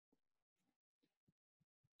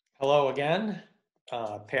Hello again,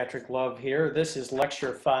 Patrick Love here. This is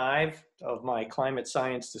lecture 5 of my climate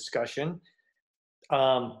science discussion.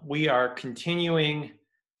 We are continuing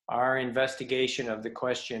our investigation of the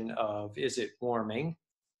question of, is it warming?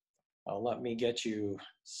 Let me get you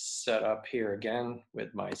set up here again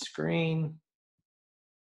with my screen.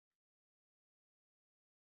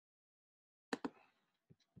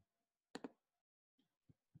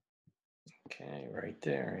 Okay, right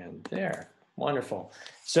there and there. Wonderful.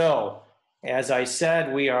 So, as I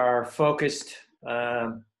said, we are focused.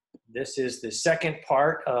 This is the second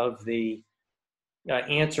part of the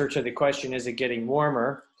answer to the question, is it getting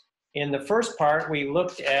warmer? In the first part, we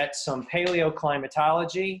looked at some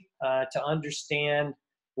paleoclimatology to understand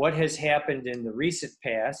what has happened in the recent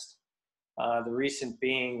past, the recent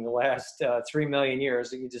being the last 3 million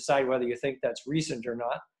years. You decide whether you think that's recent or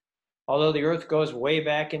not. Although the Earth goes way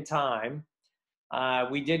back in time,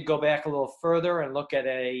 we did go back a little further and look at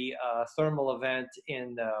a thermal event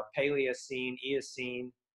in the Paleocene,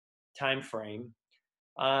 Eocene time frame.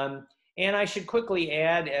 And I should quickly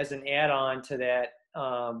add, as an add-on to that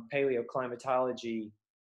paleoclimatology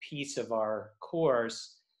piece of our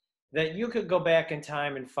course, that you could go back in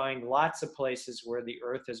time and find lots of places where the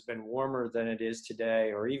Earth has been warmer than it is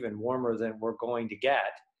today, or even warmer than we're going to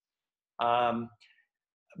get.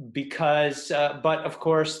 But of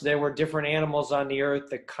course, there were different animals on the Earth.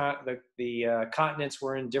 The continents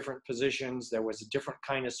were in different positions. There was a different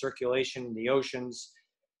kind of circulation in the oceans.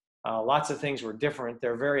 Lots of things were different.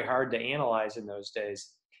 They're very hard to analyze in those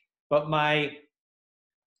days. But my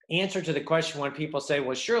answer to the question, when people say,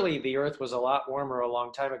 well, surely the Earth was a lot warmer a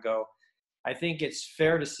long time ago, I think it's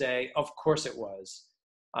fair to say, of course it was.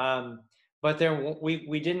 But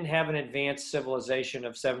we didn't have an advanced civilization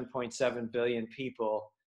of 7.7 billion people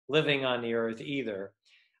living on the Earth either.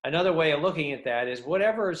 Another way of looking at that is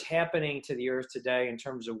whatever is happening to the Earth today in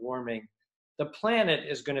terms of warming, the planet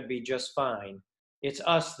is going to be just fine. It's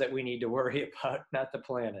us that we need to worry about, not the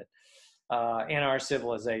planet and our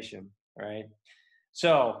civilization, right?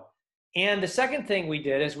 So, and the second thing we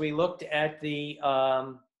did is we looked at the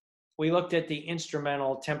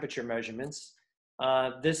instrumental temperature measurements.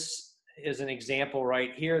 This is an example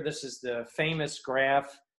right here. This is the famous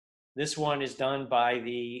graph. This one is done by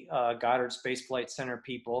the Goddard Space Flight Center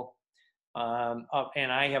people. And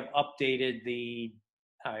I have updated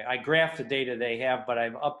I graphed the data they have, but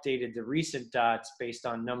I've updated the recent dots based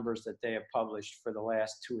on numbers that they have published for the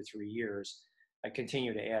last 2 or 3 years. I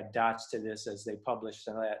continue to add dots to this as they publish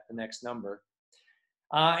the next number.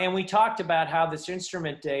 And we talked about how this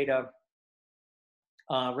instrument data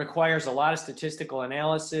requires a lot of statistical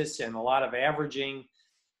analysis and a lot of averaging,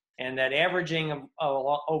 and that averaging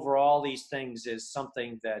over all these things is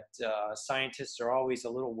something that scientists are always a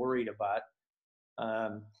little worried about.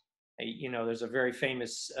 There's a very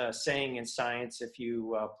famous saying in science: if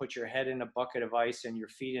you put your head in a bucket of ice and your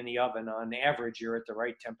feet in the oven, on average, you're at the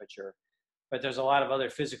right temperature. But there's a lot of other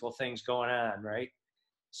physical things going on, right?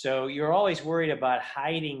 So you're always worried about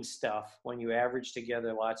hiding stuff when you average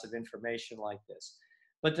together lots of information like this.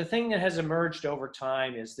 But the thing that has emerged over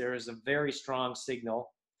time is there is a very strong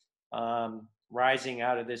signal rising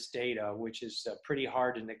out of this data, which is pretty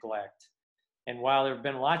hard to neglect. And while there have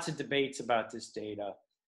been lots of debates about this data,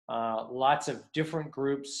 lots of different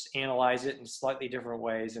groups analyze it in slightly different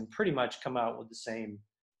ways and pretty much come out with the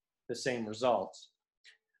same results.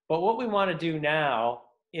 But what we want to do now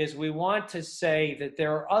is we want to say that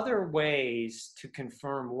there are other ways to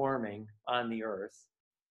confirm warming on the Earth.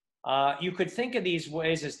 You could think of these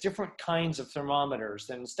ways as different kinds of thermometers.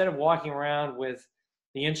 And instead of walking around with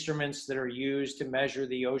the instruments that are used to measure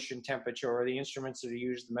the ocean temperature or the instruments that are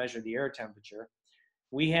used to measure the air temperature,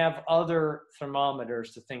 we have other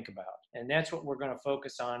thermometers to think about. And that's what we're going to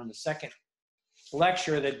focus on in the second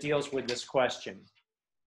lecture that deals with this question.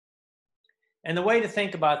 And the way to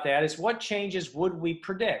think about that is, what changes would we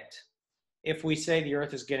predict if we say the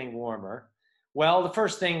Earth is getting warmer? Well, the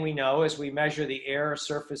first thing we know is we measure the air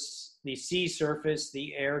surface, the sea surface,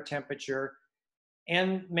 the air temperature,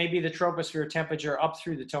 and maybe the troposphere temperature up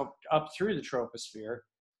through the troposphere,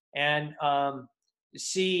 and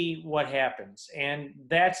see what happens. And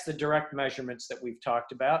that's the direct measurements that we've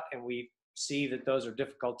talked about, and we see that those are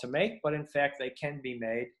difficult to make, but in fact they can be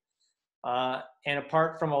made. And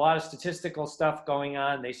apart from a lot of statistical stuff going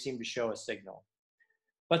on, they seem to show a signal.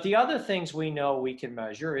 But the other things we know we can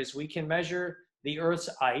measure is we can measure the Earth's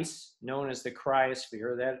ice, known as the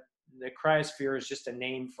cryosphere. The cryosphere is just a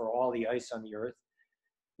name for all the ice on the Earth.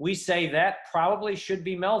 We say that probably should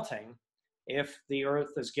be melting if the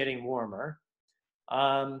Earth is getting warmer.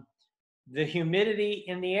 the humidity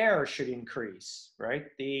in the air should increase, right?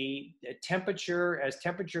 The temperature, as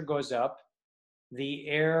temperature goes up, the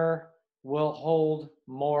air will hold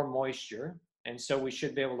more moisture, and so we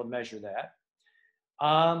should be able to measure that.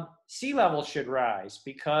 Sea level should rise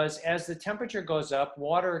because as the temperature goes up,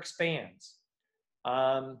 water expands.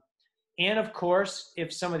 And of course,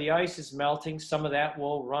 if some of the ice is melting, some of that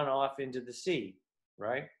will run off into the sea,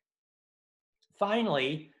 right?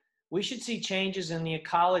 Finally, we should see changes in the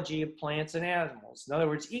ecology of plants and animals. In other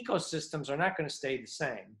words, ecosystems are not going to stay the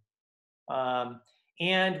same.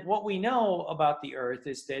 And what we know about the Earth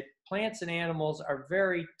is that plants and animals are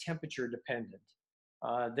very temperature dependent.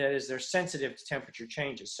 That is, they're sensitive to temperature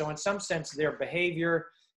changes. So in some sense, their behavior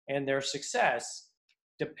and their success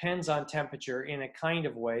depends on temperature in a kind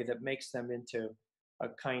of way that makes them into a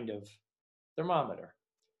kind of thermometer.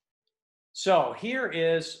 So here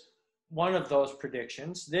is one of those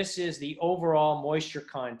predictions. This is the overall moisture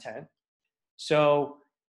content. So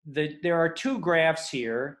there are two graphs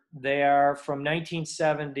here. They are from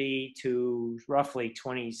 1970 to roughly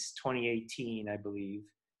 2018, I believe.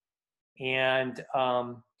 And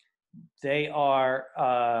they are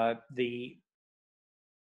the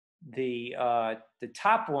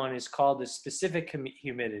top one is called the specific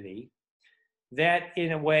humidity. That,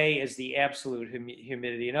 in a way, is the absolute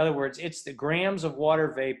humidity. In other words, it's the grams of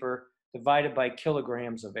water vapor divided by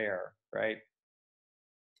kilograms of air, right?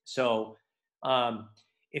 So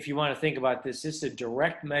if you want to think about this, this is a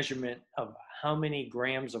direct measurement of how many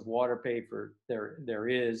grams of water vapor there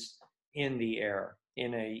is in the air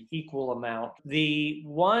in an equal amount. The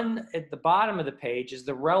one at the bottom of the page is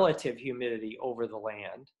the relative humidity over the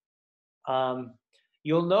land.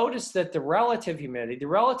 You'll notice that the relative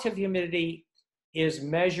humidity is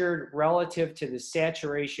measured relative to the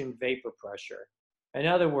saturation vapor pressure. In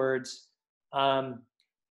other words, the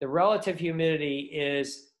relative humidity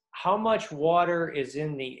is how much water is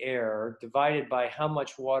in the air divided by how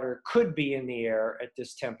much water could be in the air at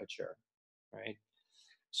this temperature, right?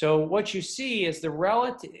 So what you see is the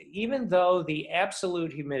relative, even though the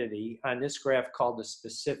absolute humidity on this graph called the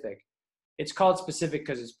specific, it's called specific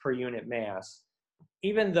because it's per unit mass.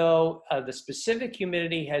 Even though the specific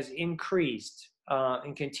humidity has increased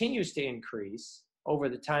and continues to increase over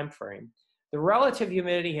the time frame, the relative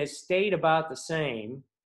humidity has stayed about the same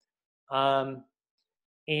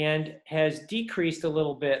and has decreased a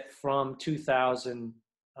little bit from 2000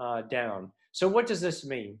 down. So what does this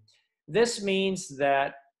mean? This means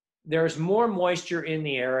that there's more moisture in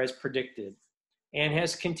the air as predicted and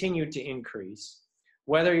has continued to increase.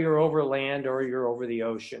 Whether you're over land or you're over the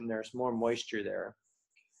ocean, there's more moisture there.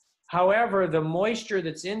 However, the moisture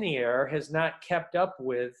that's in the air has not kept up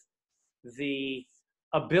with the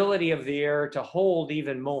ability of the air to hold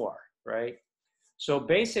even more, right? So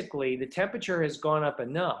basically, the temperature has gone up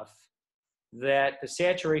enough that the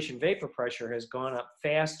saturation vapor pressure has gone up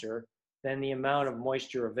faster than the amount of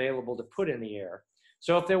moisture available to put in the air.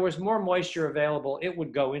 So if there was more moisture available, it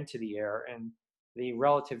would go into the air, and the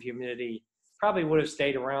relative humidity probably would have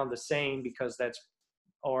stayed around the same because that's,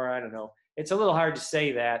 or I don't know, it's a little hard to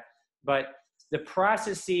say that, but the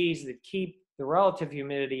processes that keep the relative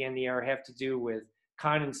humidity in the air have to do with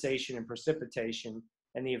condensation and precipitation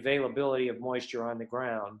and the availability of moisture on the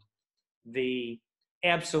ground. The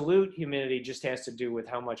absolute humidity just has to do with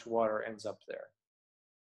how much water ends up there.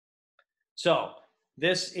 So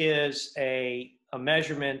this is a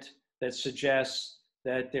measurement that suggests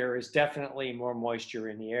that there is definitely more moisture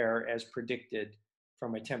in the air as predicted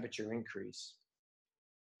from a temperature increase.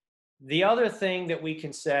 The other thing that we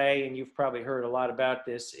can say, and you've probably heard a lot about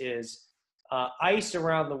this, is ice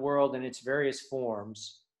around the world in its various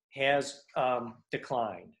forms has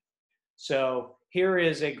declined. So here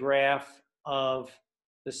is a graph of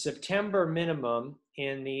the September minimum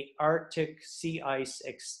in the Arctic sea ice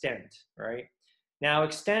extent, right? Now,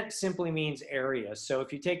 extent simply means area. So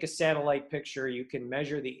if you take a satellite picture, you can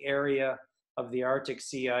measure the area of the Arctic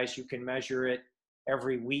sea ice. You can measure it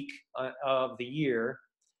every week of the year.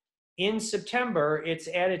 In September, it's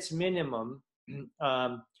at its minimum,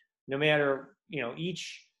 no matter,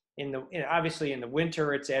 obviously in the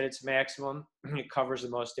winter, it's at its maximum. It covers the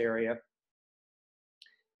most area.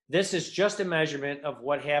 This is just a measurement of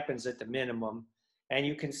what happens at the minimum. And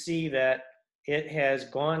you can see that it has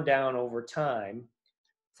gone down over time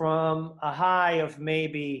from a high of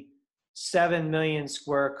maybe 7 million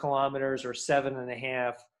square kilometers or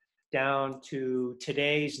 7.5 down to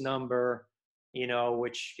today's number,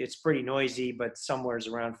 which it's pretty noisy, but somewhere's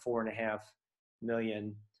around 4.5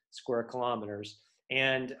 million square kilometers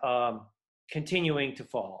and continuing to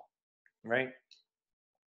fall, right?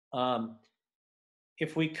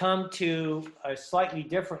 if we come to a slightly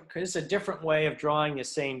different, because it's a different way of drawing the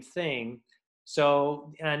same thing.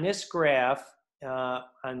 So on this graph,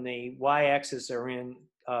 on the y-axis are in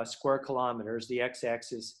square kilometers. The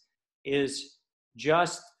x-axis is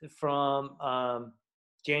just from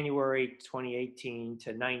January 2018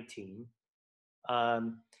 to 19.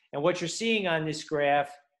 And what you're seeing on this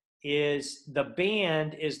graph is the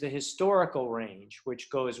band is the historical range, which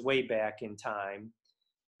goes way back in time.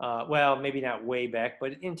 Well, maybe not way back,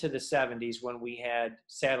 but into the 70s when we had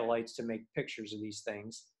satellites to make pictures of these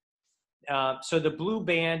things. So the blue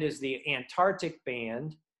band is the Antarctic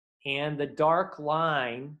band, and the dark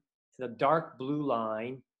line, the dark blue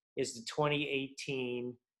line, is the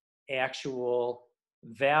 2018 actual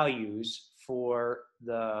values for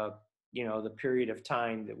the, the period of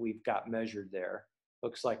time that we've got measured there.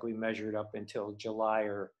 Looks like we measured up until July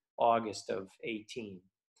or August of 18.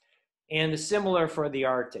 And the similar for the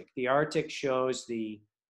Arctic. The Arctic shows the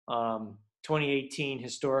 2018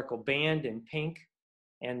 historical band in pink,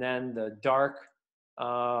 and then the dark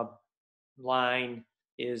line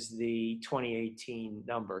is the 2018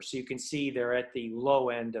 number. So you can see they're at the low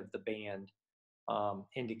end of the band,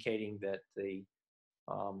 indicating that the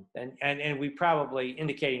and we probably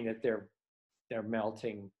indicating that they're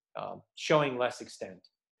melting, showing less extent.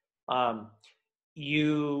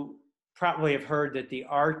 You probably have heard that the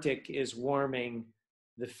Arctic is warming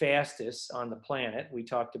the fastest on the planet. We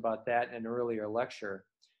talked about that in an earlier lecture.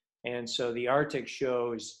 And so the Arctic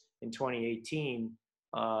shows in 2018,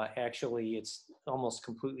 actually it's almost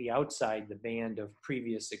completely outside the band of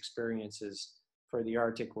previous experiences for the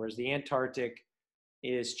Arctic, whereas the Antarctic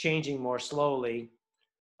is changing more slowly,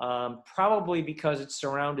 probably because it's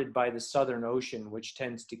surrounded by the Southern Ocean, which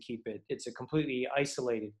tends to keep it, it's a completely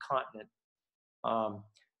isolated continent.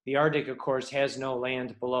 The Arctic, of course, has no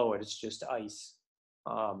land below it, it's just ice.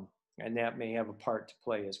 And that may have a part to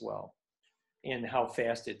play as well in how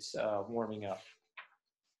fast it's warming up.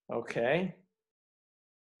 Okay.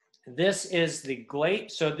 This is the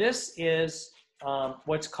so this is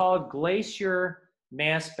what's called glacier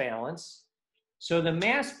mass balance. So the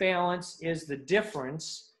mass balance is the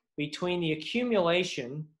difference between the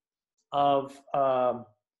accumulation of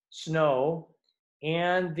snow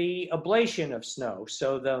and the ablation of snow.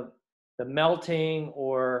 So the melting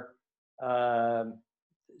or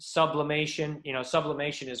sublimation,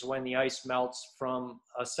 sublimation is when the ice melts from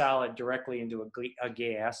a solid directly into a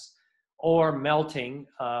gas, or melting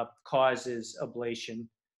causes ablation.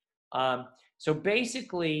 So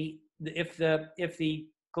basically, if the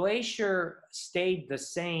glacier stayed the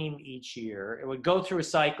same each year, it would go through a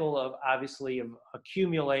cycle of obviously of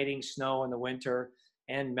accumulating snow in the winter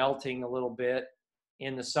and melting a little bit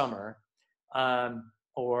in the summer,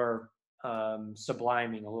 or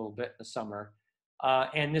subliming a little bit in the summer.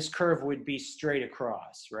 And this curve would be straight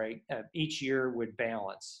across, right? Each year would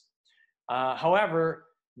balance. However,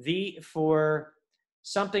 for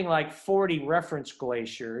something like 40 reference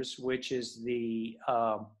glaciers, which is the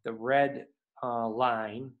red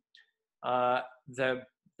line,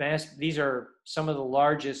 these are some of the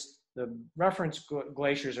largest, the reference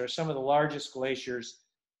glaciers are some of the largest glaciers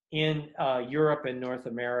in Europe and North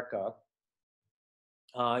America.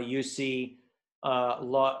 You see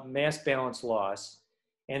mass balance loss.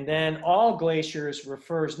 And then all glaciers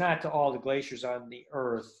refers not to all the glaciers on the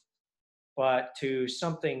Earth, but to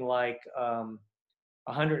something like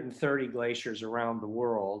 130 glaciers around the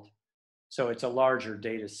world. So it's a larger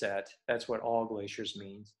data set. That's what all glaciers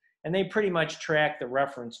means. And they pretty much track the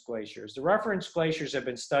reference glaciers. The reference glaciers have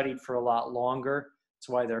been studied for a lot longer. That's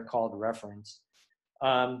why they're called reference.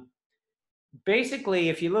 Basically,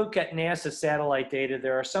 if you look at NASA satellite data,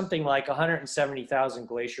 there are something like 170,000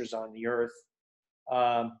 glaciers on the Earth.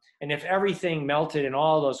 And if everything melted in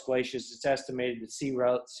all those glaciers, it's estimated that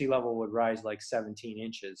sea level would rise like 17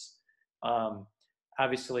 inches.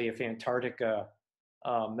 Obviously, if Antarctica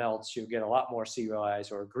melts, you'll get a lot more sea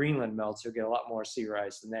rise, or Greenland melts, you'll get a lot more sea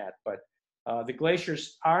rise than that. But the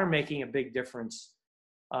glaciers are making a big difference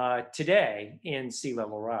today in sea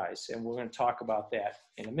level rise, and we're going to talk about that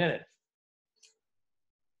in a minute.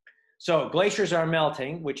 So glaciers are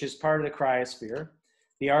melting, which is part of the cryosphere.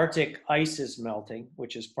 The Arctic ice is melting,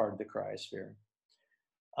 which is part of the cryosphere.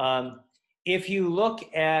 If you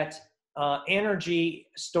look at energy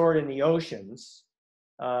stored in the oceans,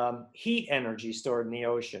 heat energy stored in the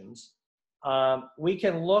oceans, we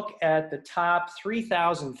can look at the top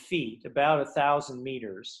 3,000 feet, about 1,000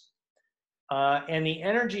 meters. And the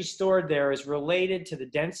energy stored there is related to the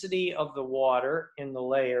density of the water in the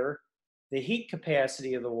layer, the heat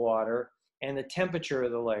capacity of the water, and the temperature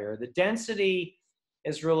of the layer. The density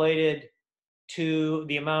is related to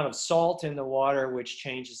the amount of salt in the water, which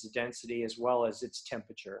changes the density as well as its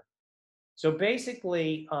temperature. So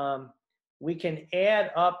basically, we can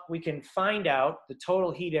add up, we can find out the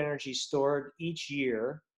total heat energy stored each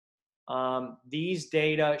year. These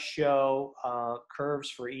data show curves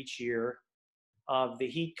for each year of the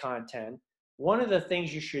heat content. One of the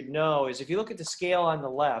things you should know is if you look at the scale on the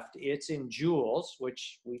left, it's in joules,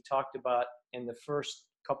 which we talked about in the first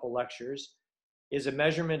couple lectures, is a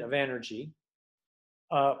measurement of energy.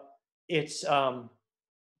 It's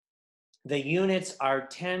the units are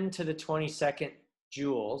 10 to the 22nd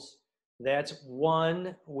joules. That's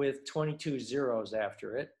 1 with 22 zeros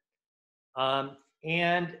after it.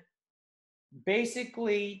 And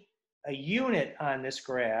basically, a unit on this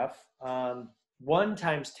graph, 1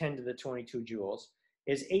 times 10 to the 22 joules,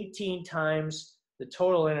 is 18 times the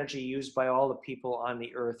total energy used by all the people on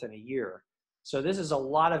the Earth in a year. So this is a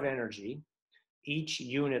lot of energy. Each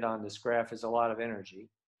unit on this graph is a lot of energy.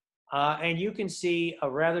 And you can see a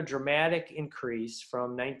rather dramatic increase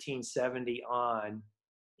from 1970 on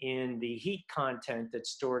in the heat content that's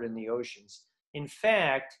stored in the oceans. In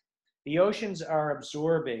fact, the oceans are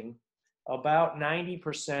absorbing about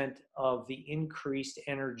 90% of the increased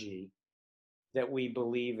energy that we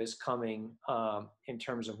believe is coming in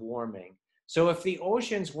terms of warming. So if the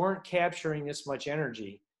oceans weren't capturing this much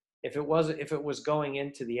energy, if it was going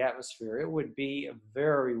into the atmosphere, it would be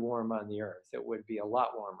very warm on the Earth. It would be a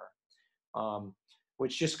lot warmer,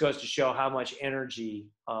 which just goes to show how much energy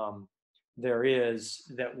there is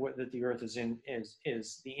that the Earth is in,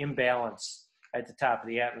 is the imbalance at the top of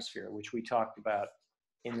the atmosphere, which we talked about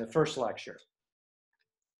in the first lecture.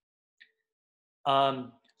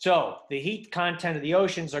 So the heat content of the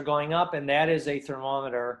oceans are going up, and that is a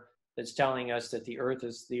thermometer that's telling us that the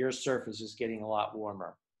Earth's surface is getting a lot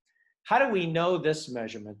warmer. How do we know this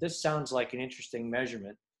measurement? This sounds like an interesting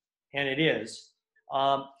measurement, and it is.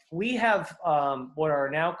 We have what are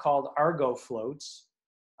now called Argo floats.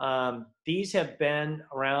 These have been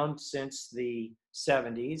around since the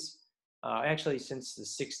 70s, actually since the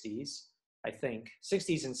 60s, I think,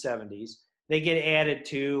 60s and 70s. They get added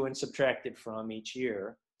to and subtracted from each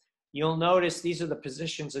year. You'll notice these are the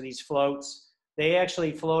positions of these floats. They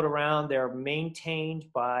actually float around. They're maintained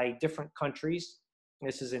by different countries.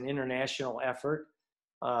 This is an international effort.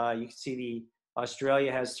 You can see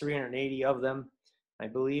Australia has 380 of them. I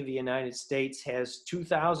believe the United States has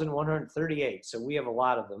 2,138, so we have a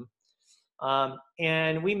lot of them.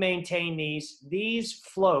 And we maintain these. These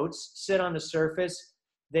floats sit on the surface.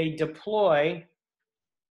 They deploy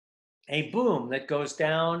a boom that goes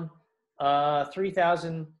down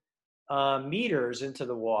 3,000 meters into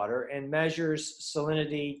the water and measures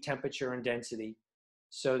salinity, temperature, and density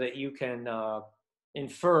so that you can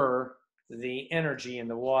infer the energy in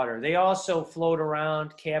the water. They also float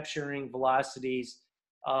around capturing velocities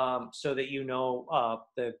so that you know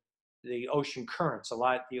the ocean currents. A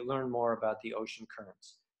lot, you learn more about the ocean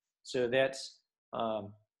currents. So that's a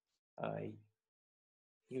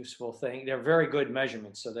useful thing. They're very good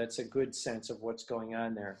measurements, so that's a good sense of what's going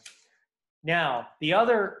on there. Now, the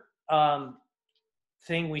other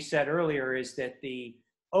thing we said earlier is that the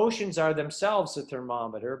oceans are themselves a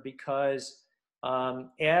thermometer because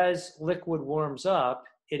as liquid warms up,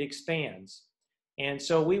 it expands. And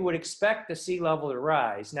so we would expect the sea level to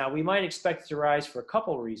rise. Now, we might expect it to rise for a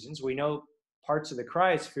couple of reasons. We know parts of the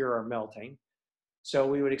cryosphere are melting, so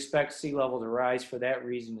we would expect sea level to rise for that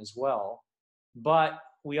reason as well. But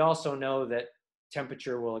we also know that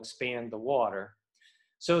temperature will expand the water.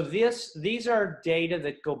 So these are data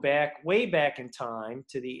that go back, way back in time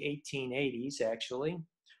to the 1880s, actually.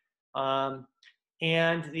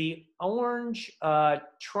 And the orange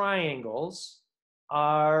triangles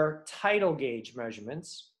are tidal gauge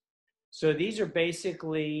measurements. So these are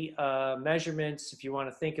basically measurements, if you want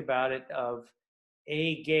to think about it, of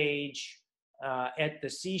a gauge at the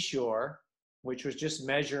seashore, which was just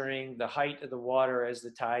measuring the height of the water as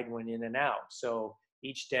the tide went in and out. So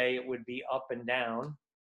each day it would be up and down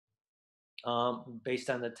based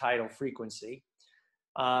on the tidal frequency.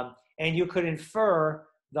 And you could infer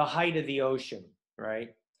the height of the ocean,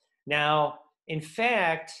 right? Now, in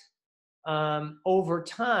fact, over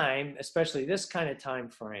time, especially this kind of time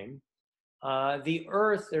frame, the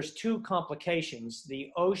Earth, there's two complications.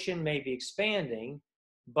 The ocean may be expanding,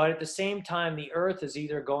 but at the same time, the Earth is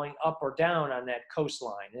either going up or down on that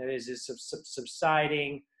coastline. That is, it's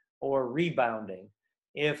subsiding or rebounding.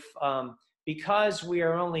 Because we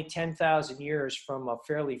are only 10,000 years from a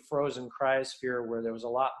fairly frozen cryosphere where there was a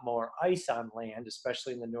lot more ice on land,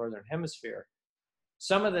 especially in the northern hemisphere,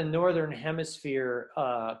 some of the northern hemisphere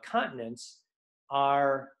continents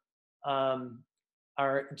are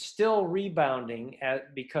are still rebounding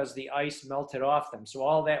because the ice melted off them. So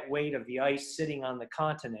all that weight of the ice sitting on the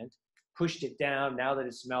continent pushed it down. Now that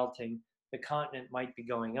it's melting, the continent might be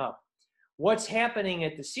going up. What's happening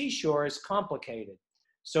at the seashore is complicated.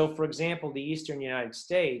 So for example, the eastern United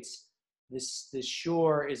States, this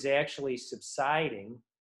shore is actually subsiding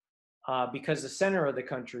because the center of the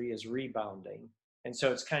country is rebounding. And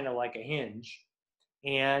so it's kind of like a hinge.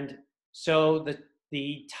 And so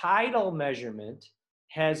the tidal measurement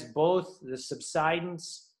has both the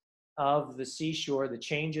subsidence of the seashore, the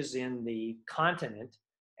changes in the continent,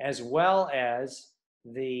 as well as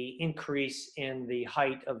the increase in the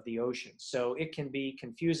height of the ocean. So it can be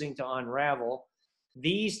confusing to unravel.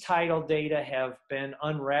 These tidal data have been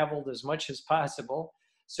unraveled as much as possible.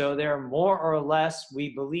 So they're more or less, we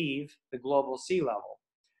believe, the global sea level.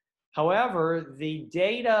 However, the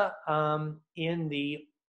data in the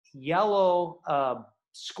yellow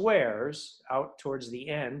squares out towards the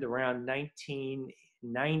end, around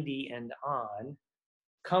 1990 and on,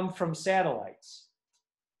 come from satellites.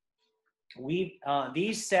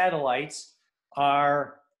 These satellites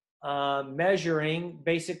are measuring,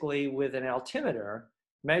 basically with an altimeter,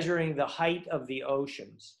 measuring the height of the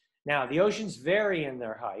oceans. Now, the oceans vary in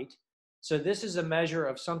their height. So this is a measure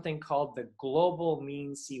of something called the global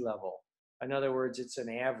mean sea level. In other words, it's an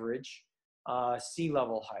average sea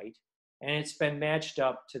level height. And it's been matched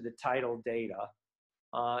up to the tidal data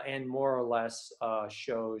and more or less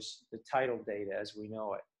shows the tidal data as we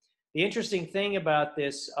know it. The interesting thing about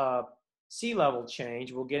this sea level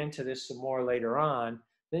change, we'll get into this some more later on,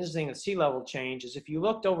 the interesting thing of sea level change is if you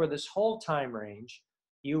looked over this whole time range,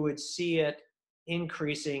 you would see it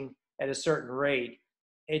increasing at a certain rate.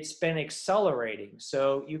 It's been accelerating.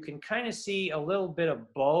 So you can kind of see a little bit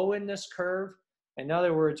of bow in this curve. In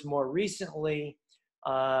other words, more recently,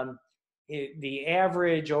 the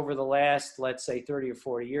average over the last, let's say 30 or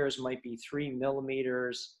 40 years might be 3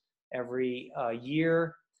 millimeters every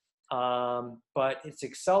year. But it's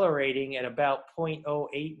accelerating at about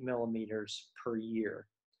 0.08 millimeters per year.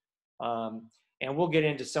 And we'll get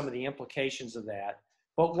into some of the implications of that.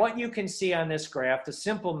 But what you can see on this graph, the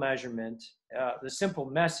simple measurement, the simple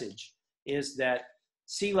message is that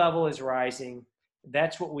sea level is rising.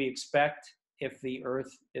 That's what we expect if the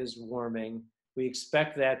Earth is warming. We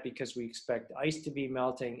expect that because we expect ice to be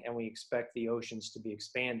melting and we expect the oceans to be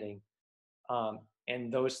expanding.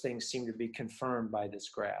 And those things seem to be confirmed by this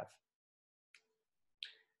graph.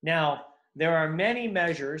 Now, there are many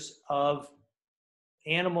measures of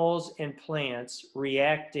animals and plants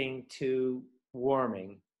reacting to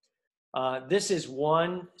warming. This is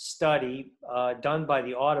one study done by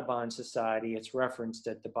the Audubon Society. It's referenced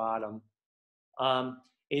at the bottom.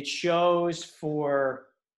 It shows for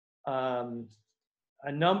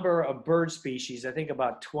a number of bird species, I think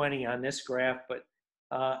about 20 on this graph, but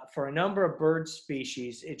for a number of bird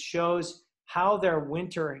species, it shows how their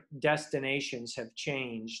winter destinations have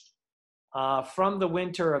changed from the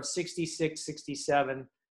winter of 66, 67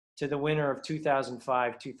 to the winter of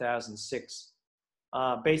 2005, 2006.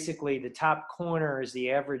 Basically, the top corner is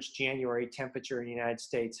the average January temperature in the United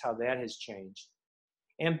States, how that has changed.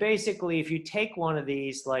 And basically, if you take one of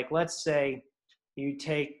these, like let's say you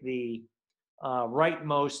take the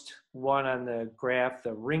rightmost one on the graph,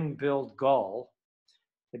 the ring-billed gull,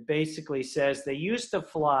 it basically says they used to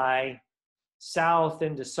fly south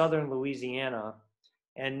into southern Louisiana,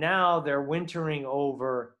 and now they're wintering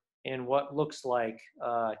over in what looks like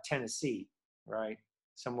Tennessee, right?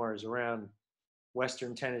 Somewhere around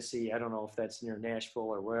western Tennessee. I don't know if that's near Nashville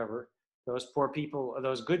or wherever. Those poor people,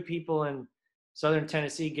 those good people in southern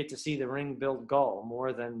Tennessee get to see the ring-billed gull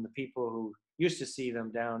more than the people who used to see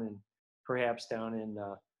them perhaps down in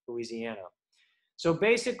Louisiana. So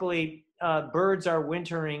basically, birds are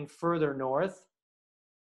wintering further north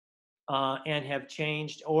and have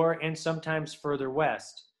changed, and sometimes further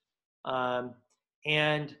west.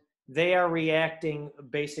 And they are reacting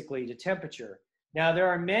basically to temperature. Now, there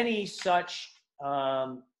are many such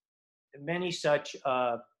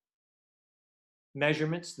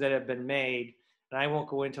measurements that have been made, and I won't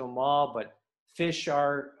go into them all, but fish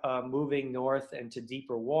are moving north into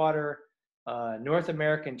deeper water. North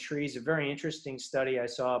American trees, a very interesting study I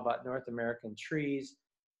saw about North American trees.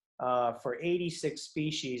 For 86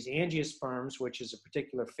 species, angiosperms, which is a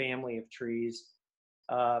particular family of trees,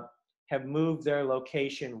 have moved their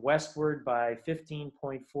location westward by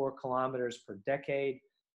 15.4 kilometers per decade.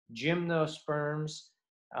 Gymnosperms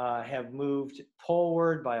have moved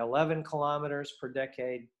poleward by 11 kilometers per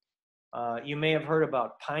decade. You may have heard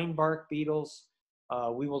about pine bark beetles.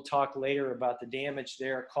 We will talk later about the damage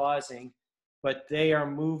they're causing, but they are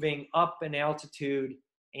moving up in altitude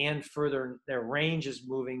and further, their range is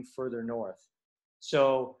moving further north.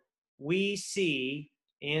 So we see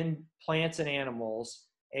in plants and animals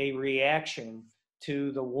a reaction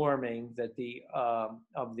to the warming that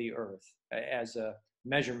of the earth as a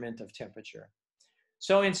measurement of temperature.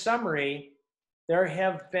 So in summary, there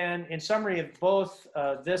have been, in summary of both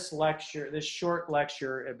this lecture, this short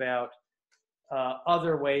lecture about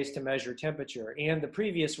other ways to measure temperature, and the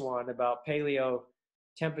previous one about paleo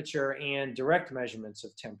temperature and direct measurements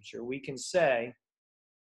of temperature, we can say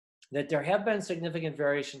that there have been significant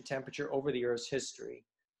variation in temperature over the Earth's history.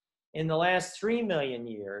 In the last 3 million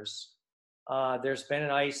years, there's been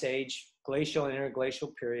an ice age, glacial and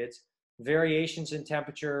interglacial periods, variations in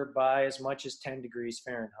temperature by as much as 10 degrees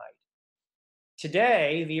Fahrenheit.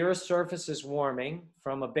 Today, the Earth's surface is warming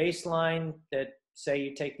from a baseline that, say,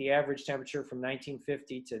 you take the average temperature from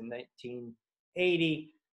 1950 to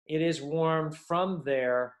 1980, it is warmed from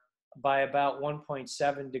there by about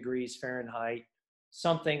 1.7 degrees Fahrenheit,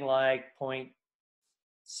 something like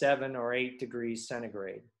 0.7 or 8 degrees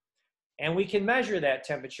centigrade. And we can measure that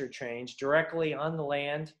temperature change directly on the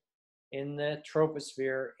land, in the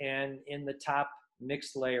troposphere, and in the top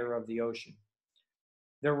mixed layer of the ocean.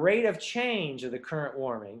 The rate of change of the current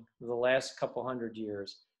warming of the last couple hundred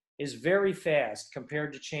years is very fast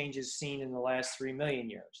compared to changes seen in the last 3 million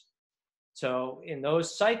years. So in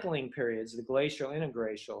those cycling periods, the glacial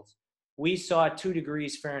interglacials, we saw 2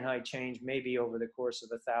 degrees Fahrenheit change maybe over the course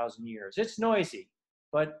of 1,000 years. It's noisy,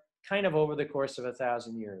 but kind of over the course of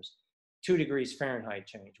 1,000 years, 2 degrees Fahrenheit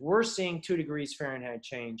change. We're seeing 2 degrees Fahrenheit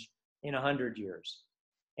change in 100 years.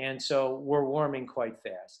 And so we're warming quite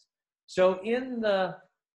fast. So in the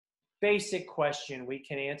basic question, we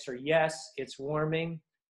can answer yes, it's warming.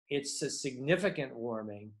 It's a significant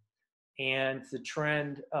warming. And the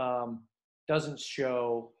trend doesn't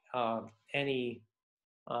show any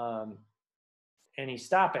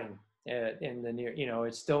stopping in the near,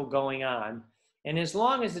 it's still going on. And as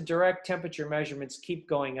long as the direct temperature measurements keep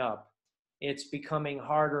going up, it's becoming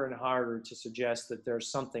harder and harder to suggest that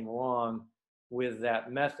there's something wrong with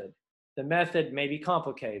that method. The method may be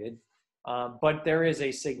complicated, but there is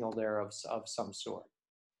a signal there of some sort.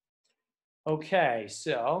 Okay,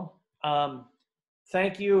 so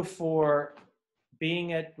thank you for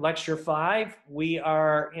being at lecture 5. We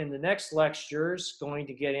are in the next lectures going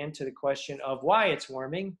to get into the question of why it's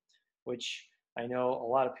warming, which I know a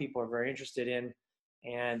lot of people are very interested in,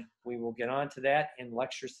 and we will get on to that in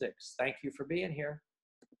lecture 6. Thank you for being here.